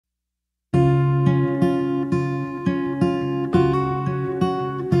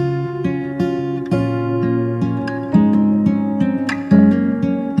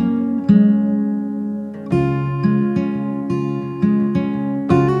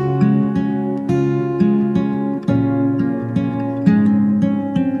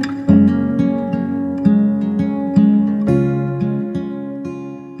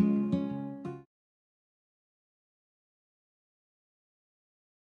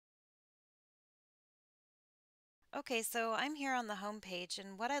Okay, so I'm here on the home page,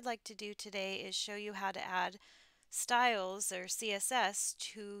 and what I'd like to do today is show you how to add styles or CSS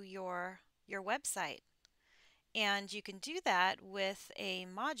to your website. And you can do that with a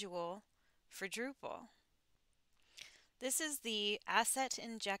module for Drupal. This is the Asset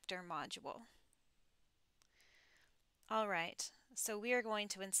Injector module. All right, so we are going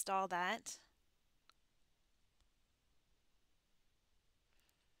to install that.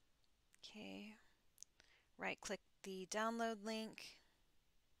 Okay, right-click the download link,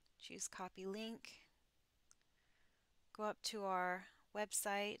 choose Copy Link, go up to our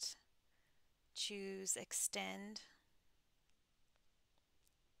website, choose Extend,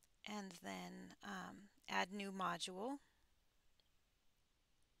 and then add new module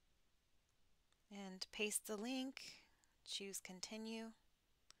and paste the link, choose Continue.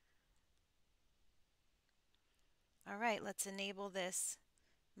 All right, let's enable this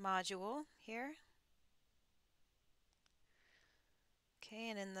module here. Okay,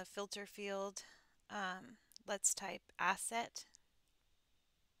 and in the filter field, let's type Asset.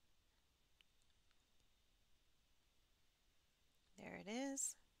 There it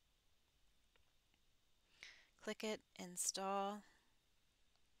is. Click it, install.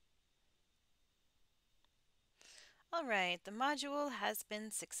 All right, the module has been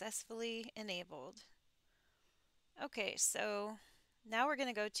successfully enabled. Okay, so now we're going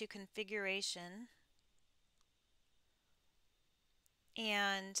to go to Configuration,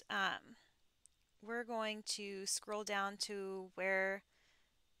 and we're going to scroll down to where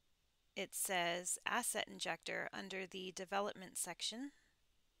it says Asset Injector under the Development section.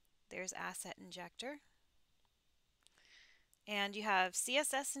 There's Asset Injector. And you have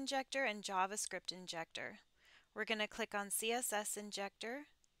CSS Injector and JavaScript Injector. We're going to click on CSS Injector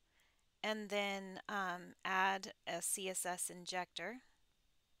and then add a CSS Injector.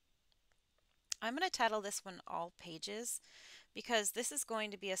 I'm going to title this one All Pages because this is going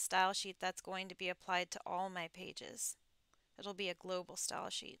to be a style sheet that's going to be applied to all my pages. It'll be a global style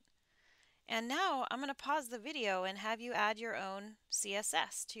sheet. And now I'm going to pause the video and have you add your own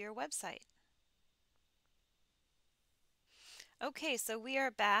CSS to your website. Okay, so we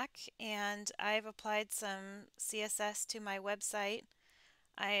are back and I've applied some CSS to my website.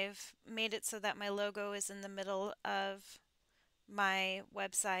 I've made it so that my logo is in the middle of my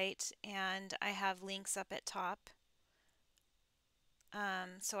website and I have links up at top.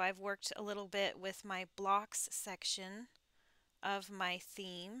 So I've worked a little bit with my blocks section of my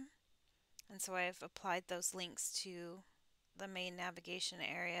theme, and so I've applied those links to the main navigation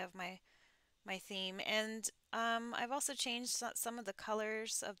area of my theme. And I've also changed some of the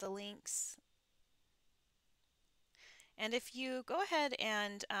colors of the links. And if you go ahead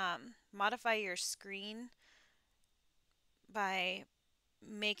and modify your screen by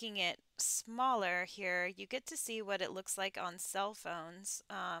making it smaller here, you get to see what it looks like on cell phones,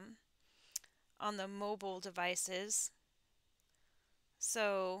 on the mobile devices.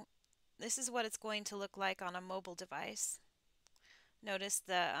 So this is what it's going to look like on a mobile device. Notice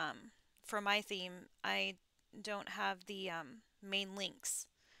the for my theme, I don't have the main links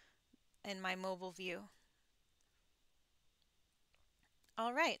in my mobile view.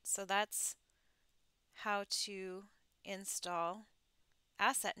 All right, so that's how to install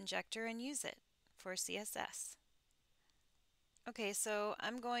Asset Injector and use it for CSS. Okay, so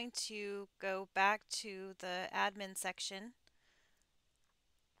I'm going to go back to the admin section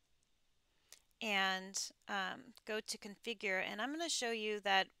and go to configure, and I'm going to show you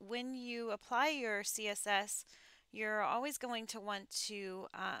that when you apply your CSS, you're always going to want to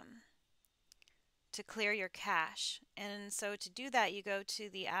clear your cache. And so to do that, you go to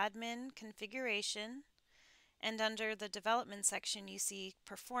the admin configuration, and under the development section you see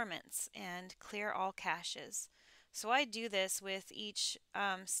performance and clear all caches. So I do this with each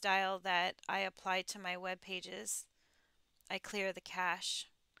style that I apply to my web pages. I clear the cache.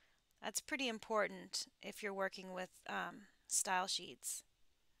 That's pretty important if you're working with style sheets.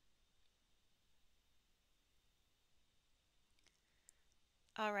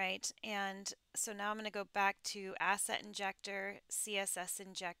 All right, and so now I'm going to go back to Asset Injector, CSS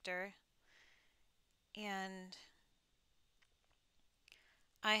Injector, and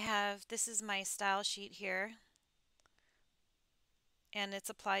this is my style sheet here, and it's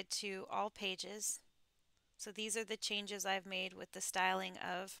applied to all pages. So these are the changes I've made with the styling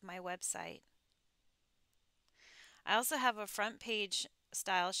of my website. I also have a front page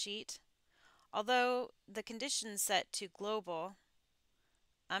style sheet. Although the condition's set to global,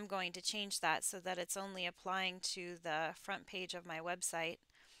 I'm going to change that so that it's only applying to the front page of my website.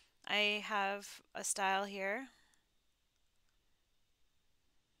 I have a style here.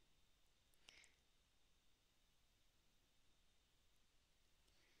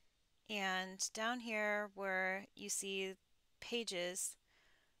 And down here where you see pages,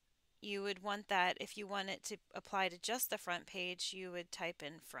 you would want that, if you want it to apply to just the front page, you would type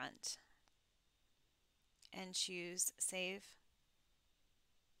in front and choose save.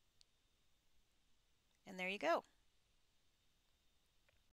 And there you go.